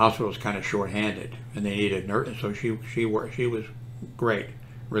the hospital was kind of short-handed and they needed nurse, so she was great,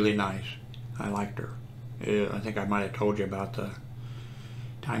 really nice. I liked her. I think I might have told you about the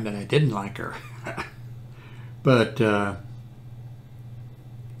time that I didn't like her. But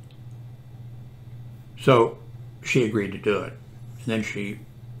so she agreed to do it, and then she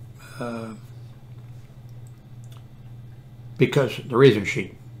because the reason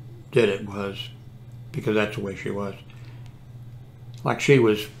she did it was because that's the way she was. Like, she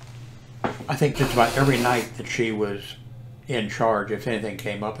was, I think just about every night that she was in charge, if anything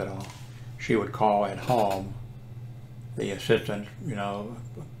came up at all, she would call at home the assistant, you know,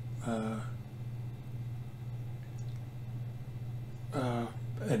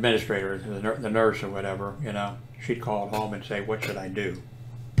 administrator, the nurse or whatever, you know. She'd call at home and say, "What should I do?"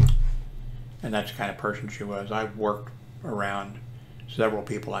 And that's the kind of person she was. I've worked around several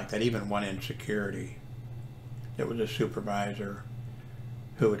people like that, even one in security. It was a supervisor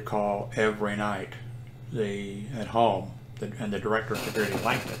who would call every night at home, and the director of security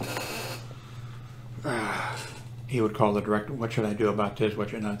liked it. He would call the director, "What should I do about this?"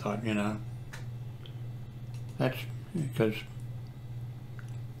 And I thought, you know, that's because,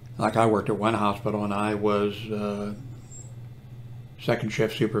 like, I worked at one hospital and I was second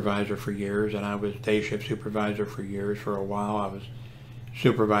shift supervisor for years, and I was day shift supervisor for years. For a while I was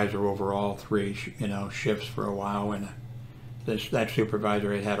supervisor over all three, shifts for a while, and that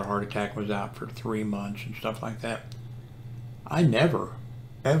supervisor had a heart attack, was out for 3 months and stuff like that. I never,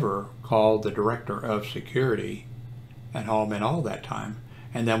 ever called the director of security at home in all that time.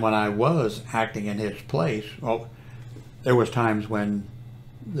 And then when I was acting in his place, well, there was times when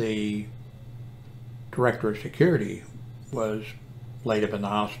the director of security was laid up in the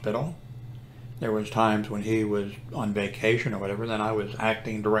hospital. There was times when he was on vacation or whatever, then I was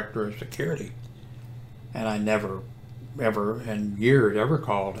acting director of security. And I never, ever, in years, ever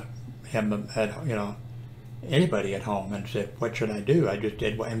called him, anybody at home and said, what should I do? I just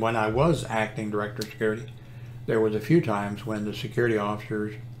did. And when I was acting director of security, there was a few times when the security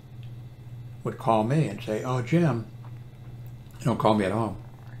officers would call me and say, oh, Jim, don't call me at home.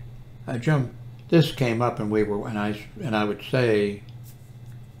 Jim, this came up and I would say,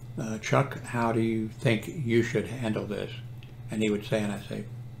 Chuck, how do you think you should handle this? And he would say, and I'd say,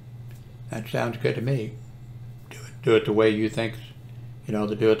 that sounds good to me. Do it the way you think, do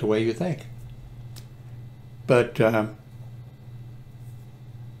it the way you think. But,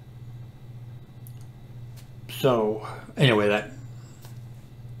 so, anyway,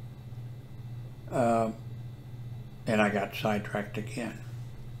 and I got sidetracked again.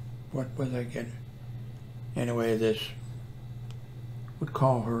 What was I getting? Anyway, this would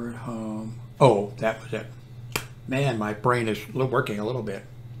call her at home. Oh, that was it. Man, my brain is working a little bit.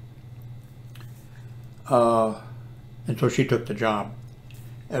 And so she took the job,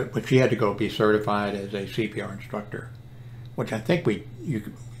 but she had to go be certified as a CPR instructor, which I think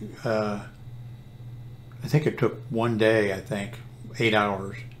I think it took 1 day, 8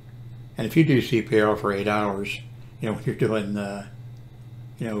 hours. And if you do CPR for 8 hours, when you're doing,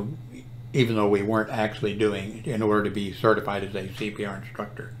 even though we weren't actually doing, in order to be certified as a CPR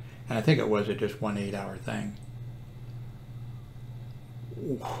instructor. And I think it was just 1 8-hour thing.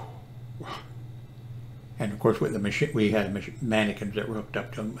 And of course, with the machine, we had mannequins that were hooked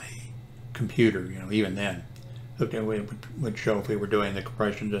up to a computer, even then. It would show if we were doing the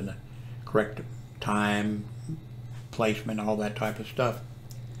compressions in the correct time, placement, all that type of stuff.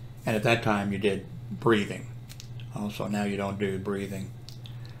 And at that time, you did breathing. Also, now you don't do breathing.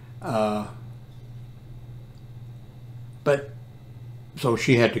 But, so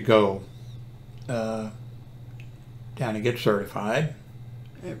she had to go down and get certified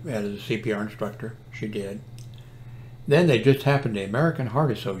as a CPR instructor. She did. Then they just happened, the American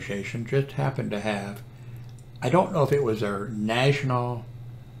Heart Association just happened to have, I don't know if it was their national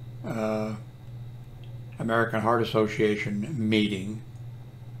American Heart Association meeting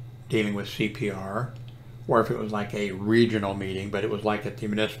dealing with CPR, or if it was like a regional meeting, but it was like at the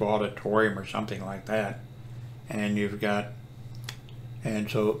municipal auditorium or something like that. And and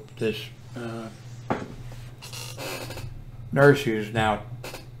so this nurse who's now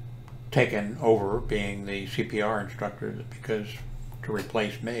taken over being the CPR instructor to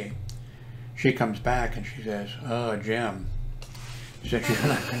replace me, she comes back and she says, oh, Jim, she said, you're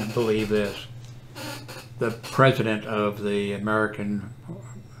not going to believe this. The president of the American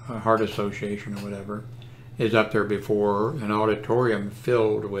Heart Association or whatever is up there before an auditorium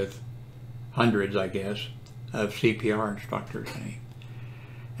filled with hundreds, I guess, of CPR instructors.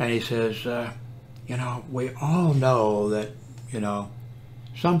 And he says, we all know that,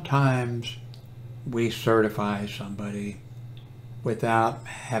 sometimes we certify somebody without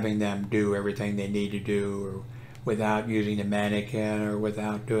having them do everything they need to do, or without using the mannequin, or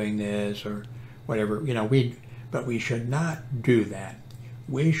without doing this, or whatever, but we should not do that.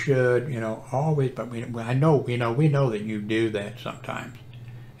 We should, always, but we know that you do that sometimes,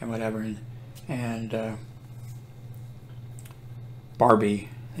 and whatever. And Barbie,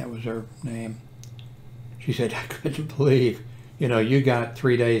 that was her name, she said, I couldn't believe, you got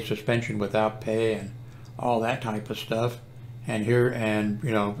 3 days suspension without pay and all that type of stuff, and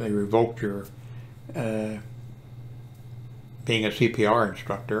they revoked your being a CPR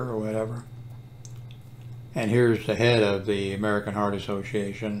instructor or whatever. And here's the head of the American Heart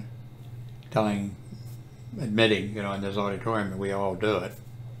Association admitting, in this auditorium that we all do it.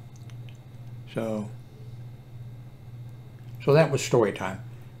 So that was story time.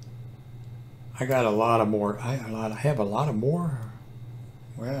 I got a lot of more. I have a lot of more.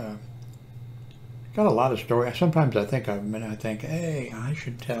 Well, got a lot of stories. Sometimes I think hey, I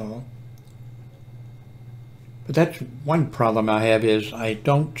should tell. But that's one problem I have is I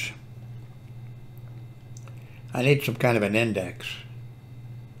need some kind of an index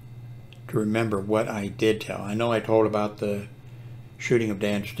to remember what I did tell. I know I told about the shooting of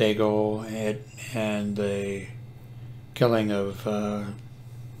Dan Stagel and the killing of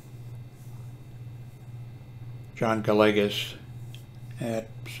John Galegas at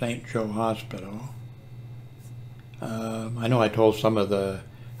St. Joe Hospital. I know I told some of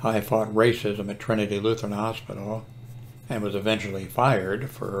how I fought racism at Trinity Lutheran Hospital and was eventually fired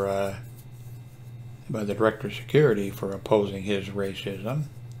by the director of security for opposing his racism.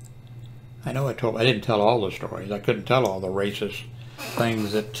 I know I didn't tell all the stories. I couldn't tell all the racist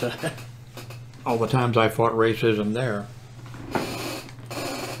things that, all the times I fought racism there.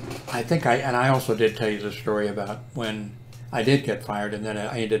 I also did tell you the story about when I did get fired, and then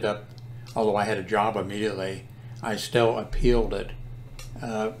I ended up, although I had a job immediately, I still appealed it,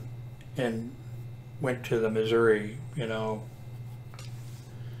 and went to the Missouri,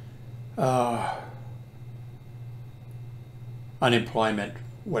 unemployment,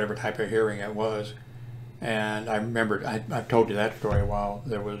 whatever type of hearing it was. And I remember, I've told you that story while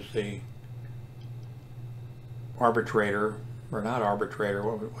there was the arbitrator, or not arbitrator,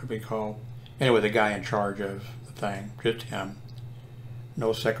 what would we call? Anyway, the guy in charge of the thing, just him.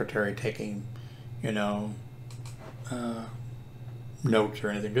 No secretary taking, notes or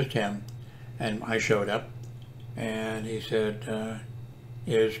anything, just him. And I showed up, and he said,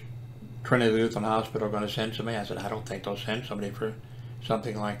 is Trinity Lutheran Hospital going to send somebody? I said, I don't think they'll send somebody for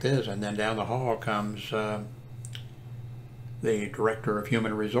something like this. And then down the hall comes the director of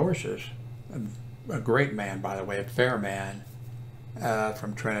human resources, a great man, by the way, a fair man,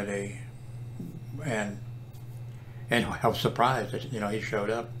 from Trinity. And anyway, I was surprised that he showed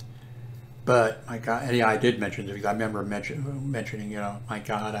up. But my God, and I did mention this because I remember mentioning, my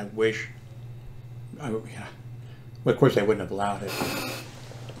God, I wish, well, of course they wouldn't have allowed it.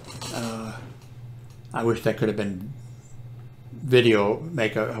 I wish that could have been video,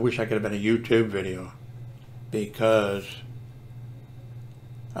 I wish I could have been a YouTube video, because,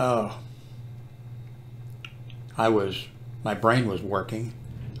 my brain was working,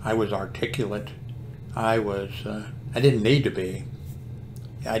 I was articulate, I didn't need to be.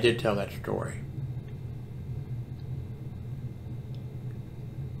 I did tell that story.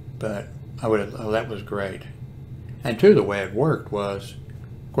 But that was great. And too, the way it worked was,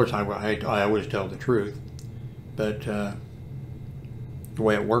 of course, I always tell the truth, but the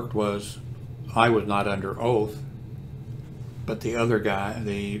way it worked was I was not under oath, but the other guy,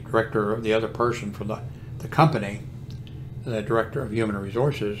 the director, the other person from the company, the director of human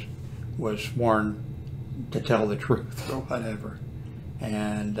resources, was sworn to tell the truth or whatever.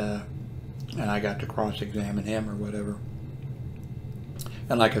 And I got to cross-examine him or whatever.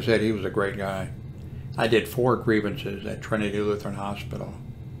 And like I said, he was a great guy. I did 4 grievances at Trinity Lutheran Hospital.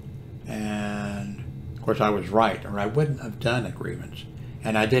 And, of course, I was right, or I wouldn't have done a grievance.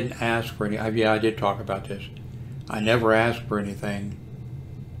 And I didn't ask for any, I did talk about this. I never asked for anything.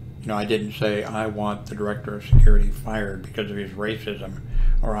 I didn't say, I want the director of security fired because of his racism,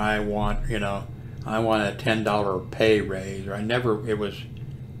 or I want, I want a $10 pay raise, or it was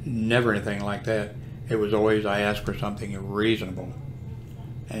never anything like that. It was always, I asked for something reasonable.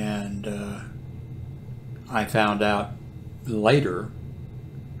 And I found out later,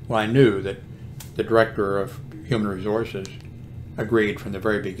 well, I knew that the director of human resources agreed from the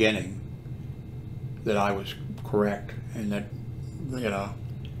very beginning that I was correct, and that,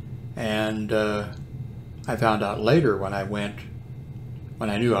 and I found out later when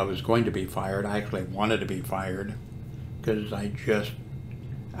I knew I was going to be fired. I actually wanted to be fired because I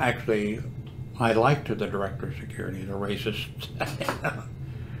liked the director of security, the racist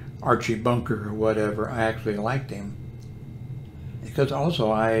Archie Bunker or whatever. I actually liked him because also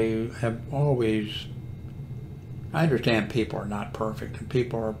I understand people are not perfect and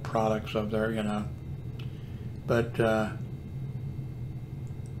people are products of their, but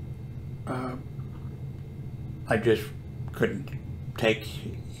I just couldn't take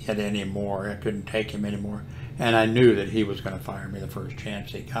it anymore. I couldn't take him anymore. And I knew that he was going to fire me the first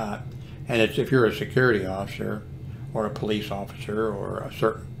chance he got. And it's, if you're a security officer or a police officer or a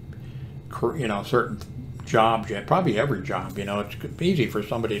certain job, probably every job, it's easy for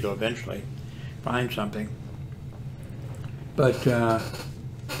somebody to eventually find something. But,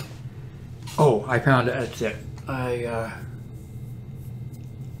 I found that's it. So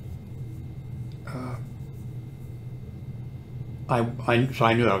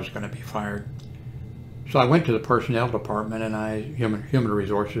I knew I was going to be fired. So I went to the personnel department and human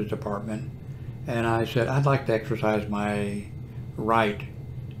resources department, and I said, I'd like to exercise my right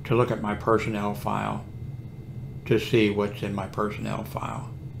to look at my personnel file to see what's in my personnel file.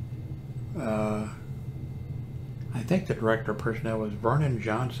 I think the director of personnel was Vernon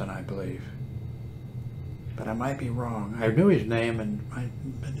Johnson, I believe, but I might be wrong. I knew his name, and I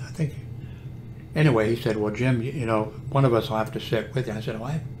think. Anyway, he said, well, Jim, one of us will have to sit with you. I said,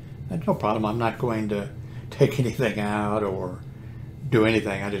 that's no problem. I'm not going to take anything out or do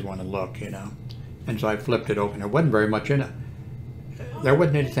anything. I just want to look, you know. And so I flipped it open. There wasn't very much in it. There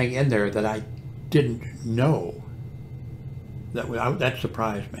wasn't anything in there that I didn't know. That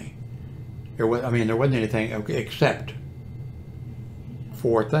surprised me. There wasn't anything except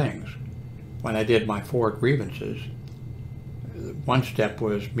 4 things. When I did my 4 grievances, one step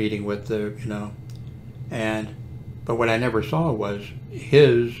was meeting with the, you know, but what I never saw was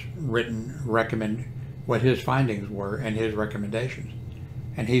his written what his findings were and his recommendations,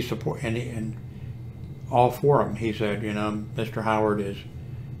 and and all 4 of them. He said, you know, Mr. Howard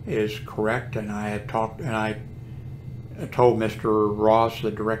is correct, and I told Mr. Ross,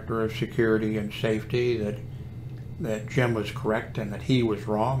 the Director of Security and Safety, that Jim was correct and that he was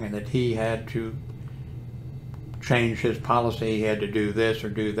wrong, and that he had to change his policy. He had to do this or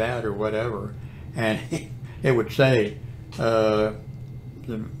do that or whatever, and it would say, the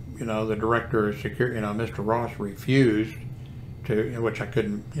Director of Security, you know, Mr. Ross refused to, which I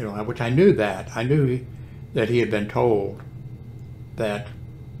couldn't, you know, which I knew that. I knew that he had been told that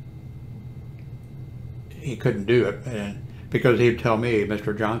he couldn't do it, and because he'd tell me,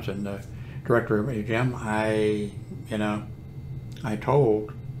 Mr. Johnson, the Director, Jim, I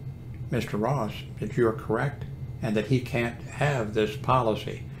told Mr. Ross that you are correct and that he can't have this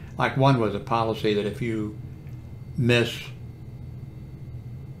policy. Like, one was a policy that if you're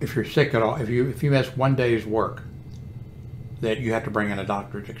sick at all, if you miss 1 day's work, that you have to bring in a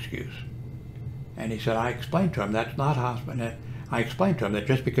doctor's excuse. And he said, I explained to him that's not hospital. I explained to him that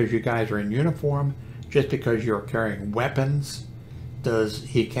just because you guys are in uniform, just because you're carrying weapons, that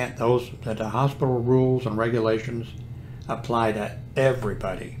the hospital rules and regulations apply to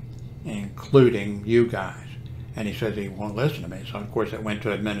everybody, including you guys. And he says he won't listen to me. So of course it went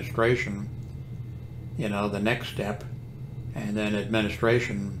to administration, you know, the next step, and then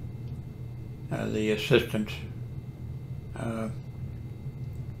administration, the assistant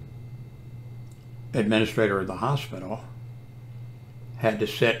administrator of the hospital had to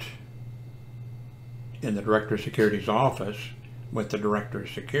sit in the Director of Security's office with the Director of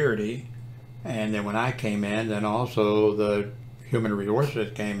Security, and then when I came in, then also the Human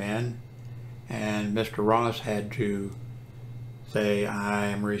Resources came in, and Mr. Ross had to say,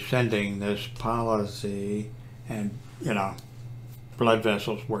 I'm rescinding this policy, and, you know, blood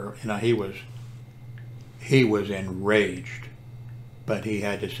vessels were, you know, he was enraged, but he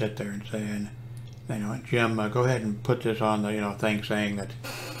had to sit there and say, you know, Jim, go ahead and put this on the, you know, thing saying that,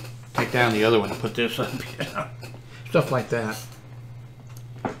 take down the other one and put this up, you know, stuff like that.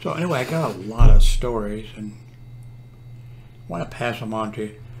 So anyway, I got a lot of stories and I want to pass them on to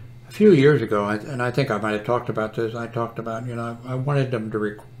you. A few years ago, and I think I might have talked about this, I talked about, you know, I wanted them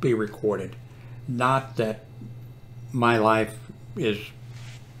to be recorded. Not that my life is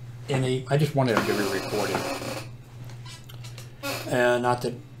I just wanted them to be recorded. And not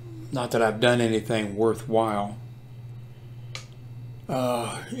that I've done anything worthwhile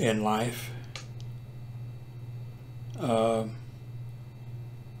in life.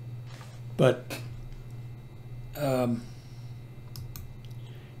 But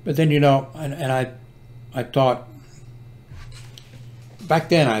then, you know, and I thought, back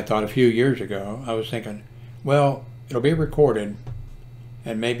then I thought a few years ago, I was thinking, well, it'll be recorded,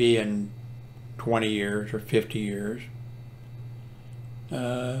 and maybe in 20 years or 50 years,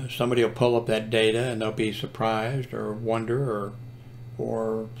 somebody will pull up that data and they'll be surprised or wonder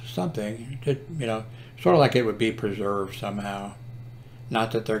or something, you know, sort of like it would be preserved somehow.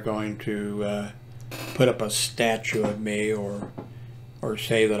 Not that they're going to put up a statue of me or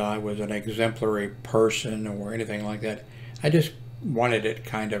say that I was an exemplary person or anything like that. I just wanted it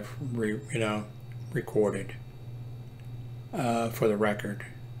kind of, recorded for the record.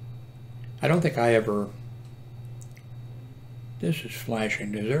 I don't think I ever... This is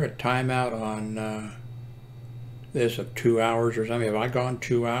flashing. Is there a timeout on this of 2 hours or something? Have I gone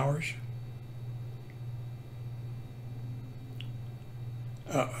 2 hours?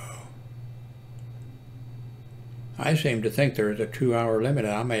 Uh-oh. I seem to think there is a 2 hour limit.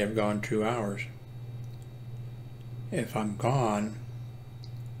 I may have gone 2 hours. If I'm gone...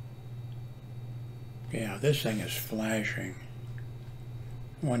 Yeah, this thing is flashing.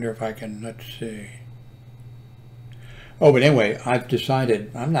 I wonder if I can... Let's see. Oh, but anyway, I've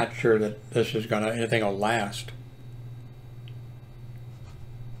decided, I'm not sure that this is gonna, anything will last.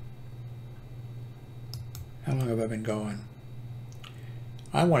 How long have I been going?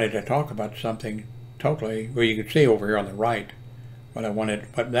 I wanted to talk about something totally, well, you can see over here on the right what I wanted,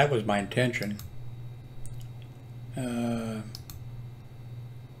 but that was my intention.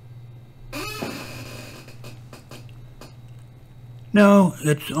 No,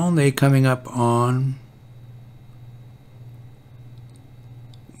 it's only coming up on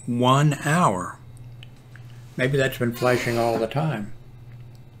 1 hour. Maybe that's been flashing all the time.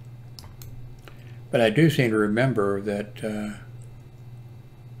 But I do seem to remember that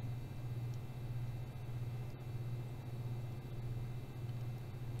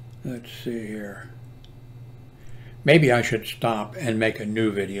let's see here. Maybe I should stop and make a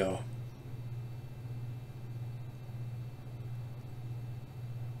new video.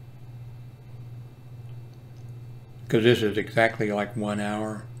 Because this is exactly like 1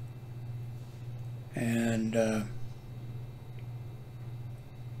 hour. And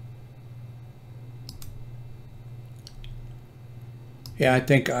yeah, I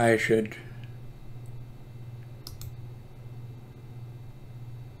think I should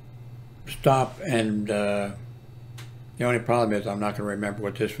stop, and the only problem is I'm not going to remember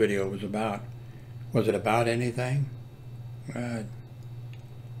what this video was about. Was it about anything?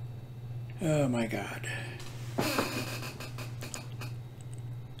 Oh my God.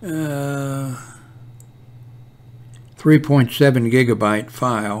 3.7 gigabyte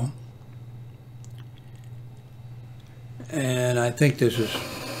file, and I think this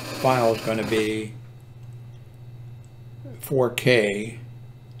file is going to be 4K,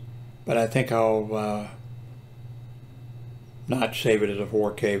 but I think I'll not save it as a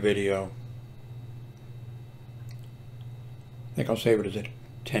 4K video. I think I'll save it as a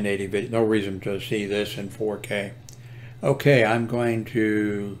 1080 video. No reason to see this in 4K. Okay, I'm going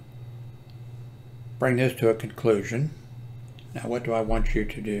to bring this to a conclusion. Now, what do I want you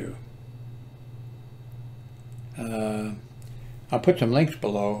to do? I'll put some links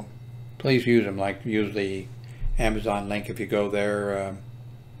below. Please use them, like use the Amazon link if you go there,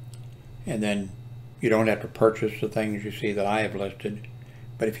 and then you don't have to purchase the things you see that I have listed.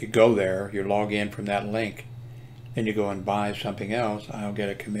 But if you go there, you log in from that link, then you go and buy something else, I'll get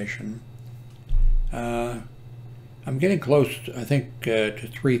a commission. I'm getting close, I think, to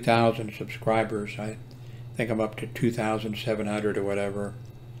 3,000 subscribers. I think I'm up to 2,700 or whatever.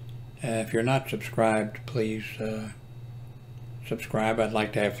 If you're not subscribed, please subscribe. I'd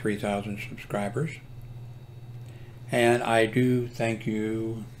like to have 3,000 subscribers. And I do thank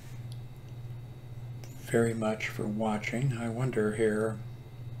you very much for watching. I wonder here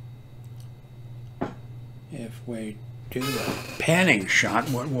if we do a panning shot,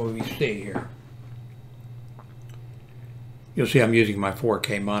 what will we see here? You'll see I'm using my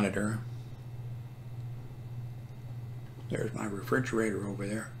 4K monitor. There's my refrigerator over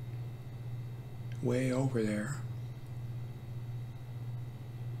there. Way over there.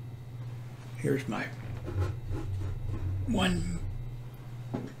 Here's my one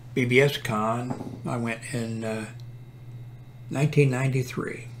BBS Con. I went in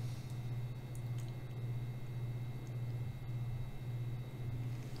 1993.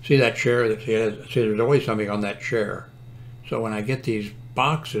 See that chair? See, there's always something on that chair. So when I get these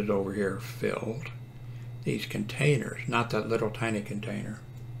boxes over here filled, these containers, not that little tiny container,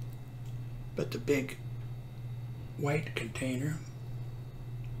 but the big white containers.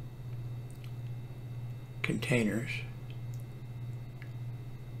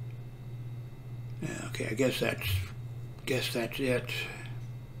 Okay, I guess that's it.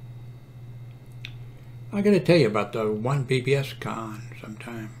 I got to tell you about the one BBS Con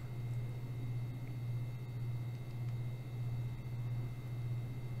sometime.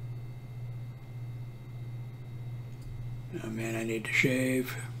 Oh man, I need to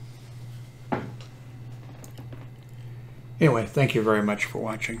shave. Anyway, thank you very much for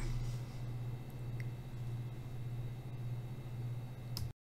watching.